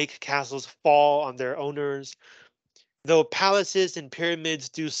you can make castles fall on their owners. Though palaces and pyramids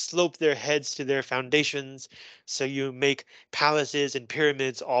do slope their heads to their foundations, so you make palaces and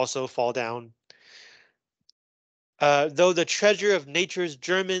pyramids also fall down. Though the treasure of nature's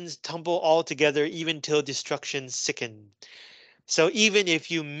Germans tumble all together, even till destruction sicken. So even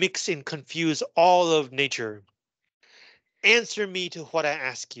if you mix and confuse all of nature, answer me to what I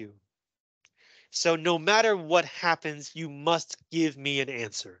ask you. So no matter what happens, you must give me an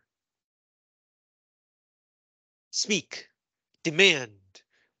answer. Speak, demand,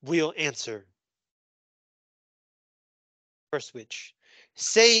 we'll answer. First witch,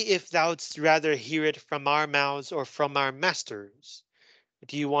 say if thou'dst rather hear it from our mouths or from our masters.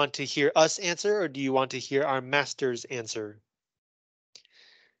 Do you want to hear us answer or do you want to hear our masters answer?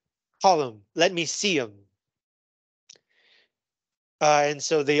 Call 'em, let me see 'em. And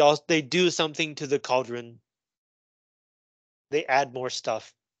so they do something to the cauldron. They add more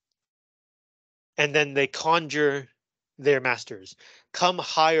stuff. And then they conjure their masters. Come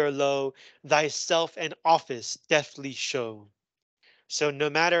high or low, thyself and office deftly show. So no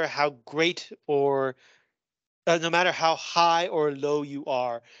matter how great or no matter how high or low you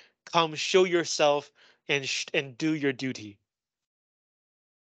are, come show yourself and do your duty.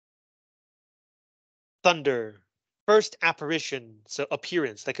 Thunder, first apparition, so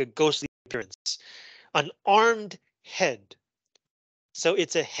appearance, like a ghostly appearance. An armed head. So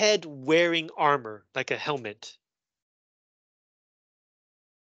it's a head wearing armor, like a helmet.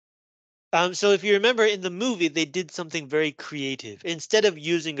 So if you remember in the movie, they did something very creative. Instead of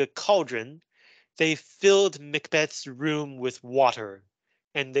using a cauldron, they filled Macbeth's room with water,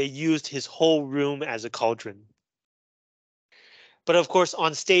 and they used his whole room as a cauldron. But of course,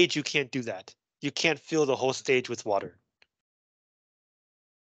 on stage, you can't do that. You can't fill the whole stage with water.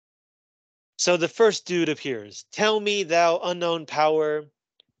 So the first dude appears. Tell me, thou unknown power,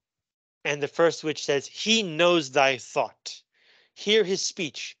 And the first witch says, he knows thy thought. Hear his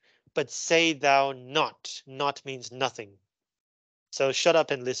speech, but say thou not. Not means nothing. So shut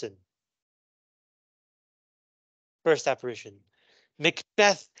up and listen. First apparition.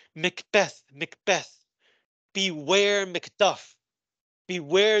 Macbeth, Macbeth, Macbeth. Beware Macduff.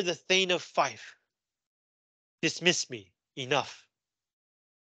 Beware the Thane of Fife. Dismiss me. Enough.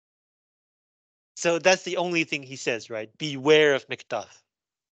 So that's the only thing he says, right? Beware of Macduff.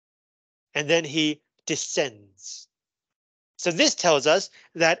 And then he descends. So this tells us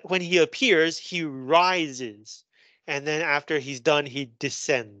that when he appears, he rises. And then after he's done, he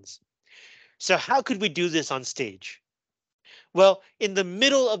descends. So how could we do this on stage? Well, in the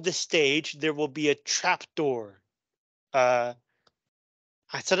middle of the stage, there will be a trap door. I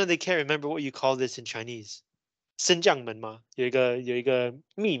suddenly can't remember what you call this in Chinese. 升降门吗？有一个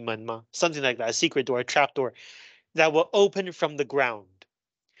密门吗？ Something like that, a secret door, a trap door that will open from the ground.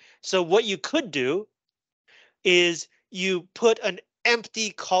 So what you could do is you put an empty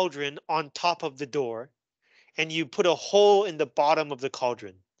cauldron on top of the door and you put a hole in the bottom of the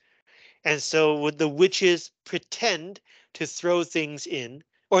cauldron. And so would the witches pretend to throw things in,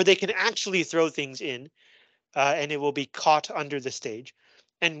 or they can actually throw things in, and it will be caught under the stage.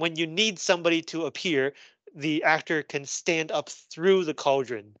 And when you need somebody to appear, the actor can stand up through the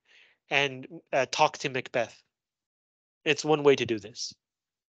cauldron and talk to Macbeth. It's one way to do this.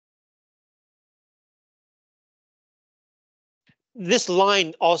 This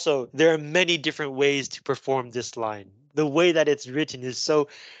line also, there are many different ways to perform this line. The way that it's written is so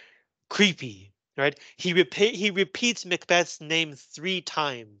creepy, right? He repeats Macbeth's name 3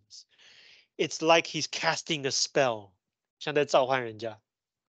 times. It's like he's casting a spell. 像在召唤人家.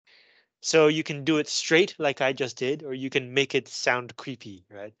 So you can do it straight like I just did, or you can make it sound creepy,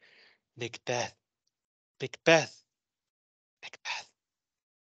 right? Macbeth, Macbeth, Macbeth.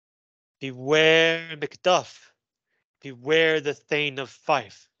 Beware Macduff. Beware the Thane of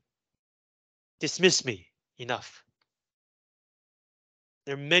Fife. Dismiss me. Enough.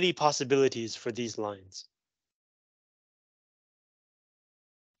 There are many possibilities for these lines.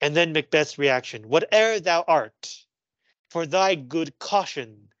 And then Macbeth's reaction. Whate'er thou art, for thy good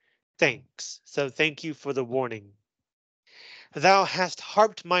caution, thanks. So thank you for the warning. Thou hast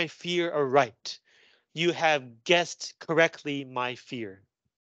harped my fear aright. You have guessed correctly my fear.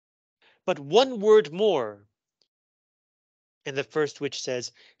 But one word more. And the first witch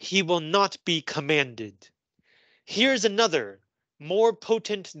says, he will not be commanded. Here's another, more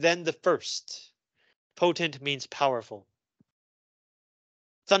potent than the first. Potent means powerful.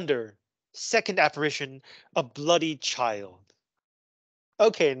 Thunder, second apparition, a bloody child.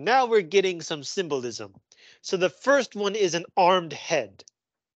 Okay, now we're getting some symbolism. So the first one is an armed head.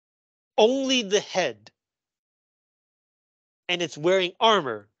 Only the head. And it's wearing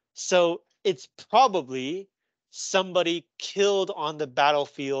armor. So it's probably somebody killed on the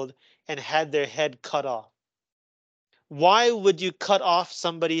battlefield and had their head cut off. Why would you cut off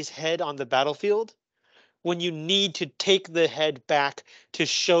somebody's head on the battlefield? When you need to take the head back to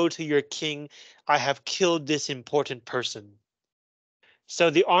show to your king, I have killed this important person. So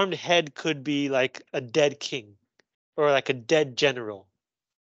the armed head could be like a dead king or like a dead general.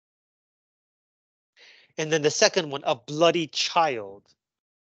 And then the second one, a bloody child.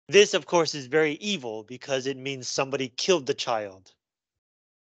 This, of course, is very evil because it means somebody killed the child.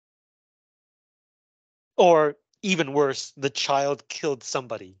 Or even worse, the child killed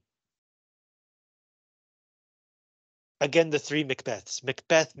somebody. Again, the 3 Macbeths.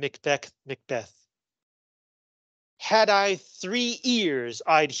 Macbeth, Macbeth, Macbeth. Had I 3 ears,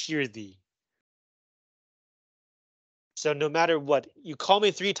 I'd hear thee. So no matter what, you call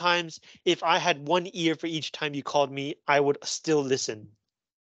me 3 times. If I had 1 ear for each time you called me, I would still listen.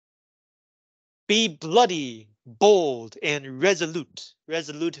 Be bloody, bold, and resolute.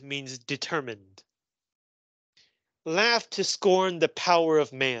 Resolute means determined. Laugh to scorn the power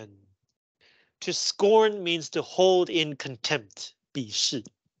of man. To scorn means to hold in contempt. 鄙视.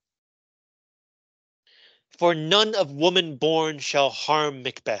 For none of woman born shall harm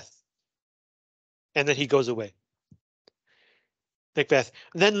Macbeth. And then he goes away. Macbeth.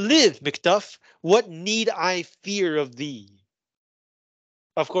 Then live, Macduff. What need I fear of thee?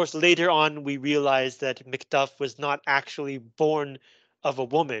 Of course, later on, we realize that Macduff was not actually born of a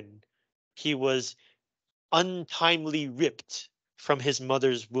woman. He was untimely ripped from his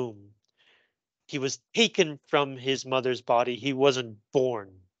mother's womb. He was taken from his mother's body. He wasn't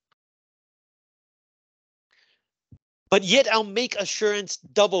born. But yet I'll make assurance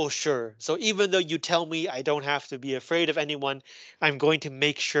double sure. So even though you tell me I don't have to be afraid of anyone, I'm going to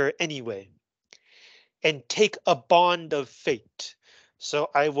make sure anyway. And take a bond of fate.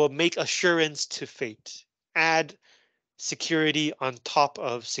 So I will make assurance to fate. Add security on top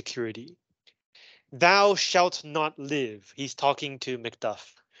of security. Thou shalt not live. He's talking to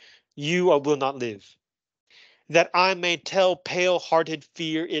Macduff. You will not live. That I may tell pale-hearted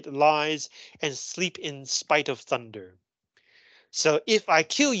fear it lies and sleep in spite of thunder. So if I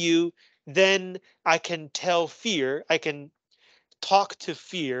kill you, then I can tell fear, I can talk to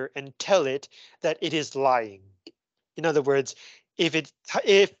fear and tell it that it is lying. In other words,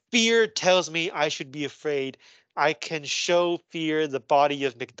 if fear tells me I should be afraid, I can show fear the body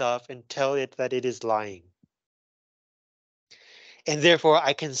of Macduff and tell it that it is lying. And therefore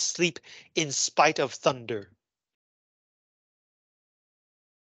I can sleep in spite of thunder.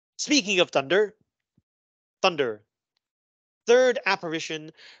 Speaking of thunder, thunder. Third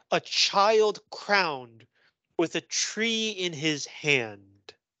apparition, a child crowned with a tree in his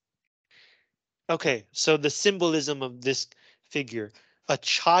hand. Okay, so the symbolism of this figure, a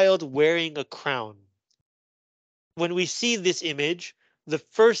child wearing a crown. When we see this image, the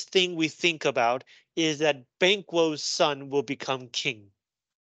first thing we think about is that Banquo's son will become king.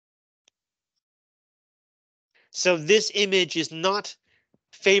 So this image is not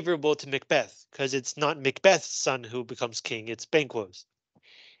favorable to Macbeth because it's not Macbeth's son who becomes king, it's Banquo's.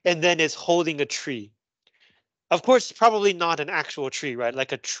 And then it's holding a tree. Of course, probably not an actual tree, right?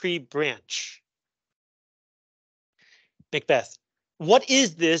 Like a tree branch. Macbeth. What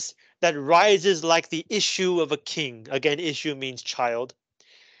is this that rises like the issue of a king? Again, issue means child.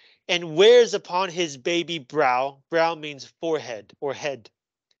 And wears upon his baby brow. Brow means forehead or head.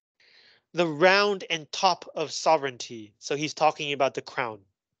 The round and top of sovereignty. So he's talking about the crown.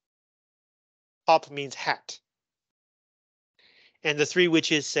 Top means hat. And the three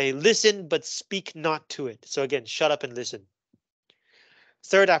witches say, listen, but speak not to it. So again, shut up and listen.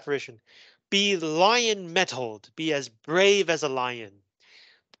 Third apparition. Be lion mettled, be as brave as a lion,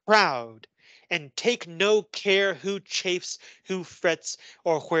 proud, and take no care who chafes, who frets,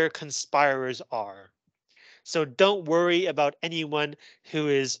 or where conspirers are. So don't worry about anyone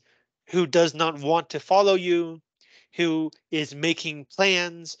who does not want to follow you, who is making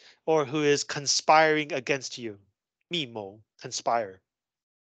plans, or who is conspiring against you. Mimo, conspire.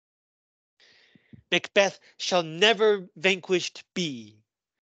 Macbeth shall never vanquished be.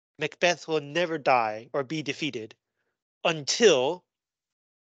 Macbeth will never die or be defeated until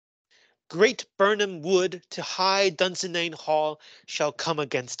great Birnam Wood to high Dunsinane Hall shall come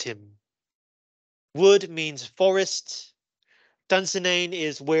against him. Wood means forest. Dunsinane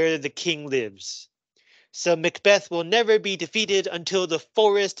is where the king lives. So Macbeth will never be defeated until the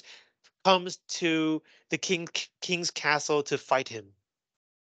forest comes to the king's castle to fight him.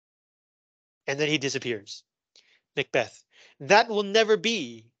 And then he disappears. Macbeth. That will never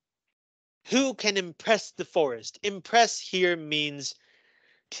be. Who can impress the forest? Impress here means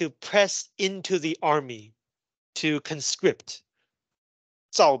to press into the army, to conscript.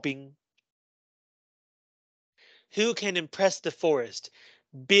 造兵. Who can impress the forest?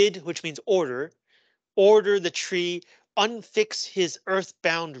 Bid, which means order. Order the tree, unfix his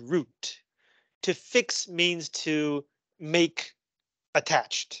earthbound root. To fix means to make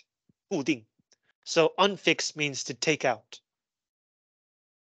attached. 固定. So unfix means to take out.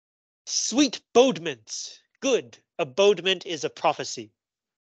 Sweet bodements. Good. A bodement is a prophecy.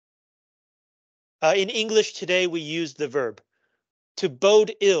 In English today, we use the verb to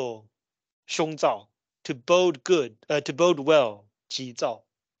bode ill, 凶兆, to bode good, to bode well, 吉兆.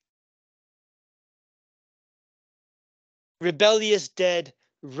 Rebellious dead,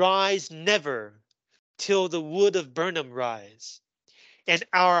 rise never till the wood of Birnam rise, and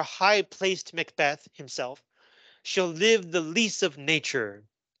our high-placed Macbeth himself shall live the lease of nature,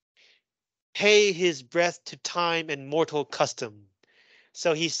 pay his breath to time and mortal custom.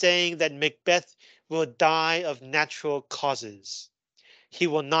 So he's saying that Macbeth will die of natural causes. He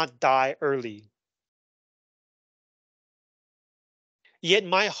will not die early. Yet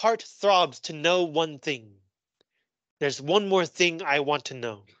my heart throbs to know one thing. There's one more thing I want to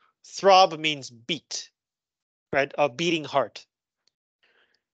know. Throb means beat, right? A beating heart.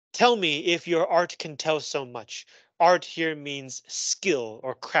 Tell me if your art can tell so much. Art here means skill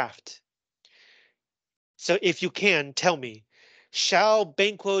or craft. So if you can, tell me, shall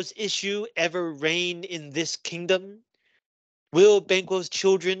Banquo's issue ever reign in this kingdom? Will Banquo's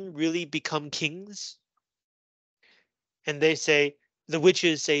children really become kings? And they say, the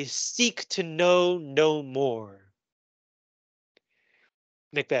witches say, seek to know no more.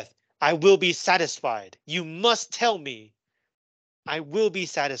 Macbeth, I will be satisfied. You must tell me. I will be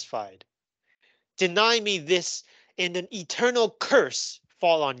satisfied. Deny me this, and an eternal curse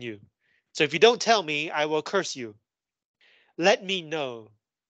fall on you. So if you don't tell me, I will curse you. Let me know.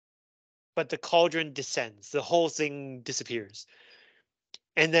 But the cauldron descends. The whole thing disappears.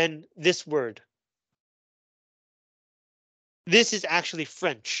 And then this word. This is actually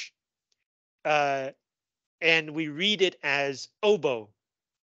French. Uh, and we read it as oboe.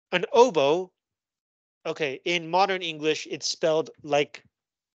 An oboe, okay, in modern English, it's spelled like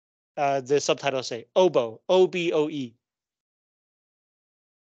the subtitles say oboe, O-B-O-E.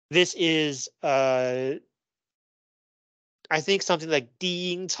 This is, I think something like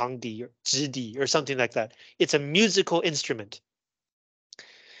低音长笛 or 直笛 or something like that. It's a musical instrument.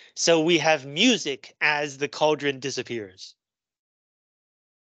 So we have music as the cauldron disappears.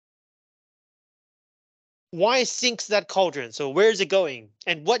 Why sinks that cauldron? So where's it going?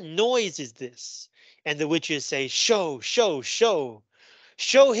 And what noise is this? And the witches say, show, show, show.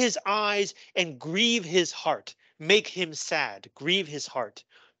 Show his eyes and grieve his heart. Make him sad, grieve his heart.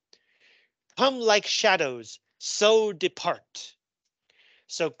 Come like shadows, so depart.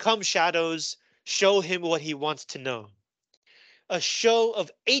 So come shadows, show him what he wants to know. A show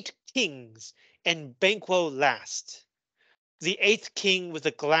of 8 kings and Banquo last. The 8th king with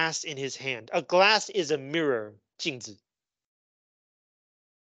a glass in his hand. A glass is a mirror, 镜子.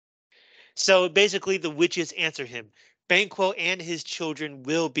 So basically the witches answer him. Banquo and his children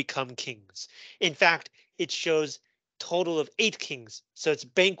will become kings. In fact, it shows total of 8 kings. So it's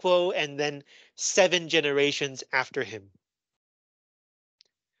Banquo and then 7 generations after him.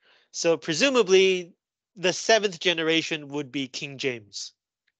 So presumably the 7th generation would be King James.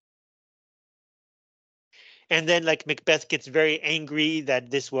 And then like Macbeth gets very angry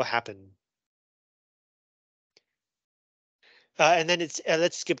that this will happen. And then it's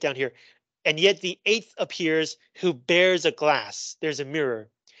let's skip down here. And yet the 8th appears who bears a glass. There's a mirror,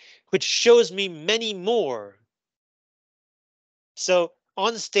 which shows me many more. So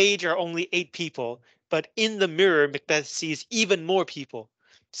on stage are only 8 people, but in the mirror, Macbeth sees even more people.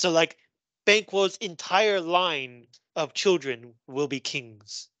 So like Banquo's entire line of children will be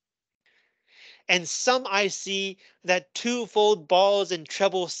kings. And some I see that twofold balls and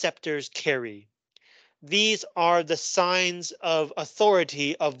treble scepters carry. These are the signs of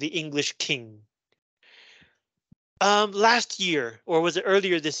authority of the English king. Last year, or was it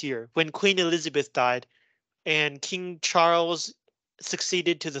earlier this year, when Queen Elizabeth died and King Charles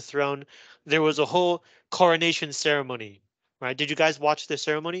succeeded to the throne, there was a whole coronation ceremony, right? Did you guys watch the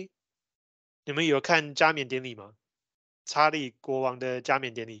ceremony? 你们有看加冕典礼吗？查理国王的加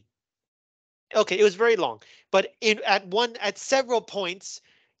冕典礼. Okay, it was very long, but at several points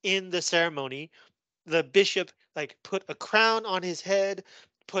in the ceremony, the bishop like put a crown on his head,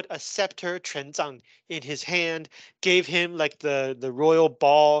 put a scepter, 权杖, in his hand, gave him like the royal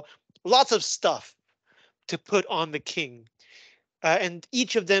ball, lots of stuff to put on the king. And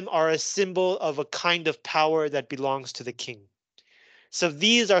each of them are a symbol of a kind of power that belongs to the king. So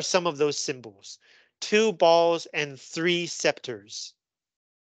these are some of those symbols. 2 balls and 3 scepters.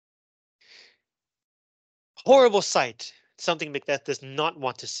 Horrible sight, something Macbeth does not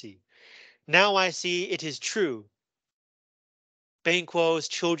want to see. Now I see it is true. Banquo's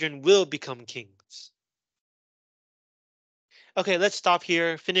children will become kings. Okay, let's stop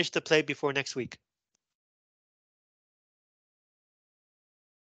here, finish the play before next week.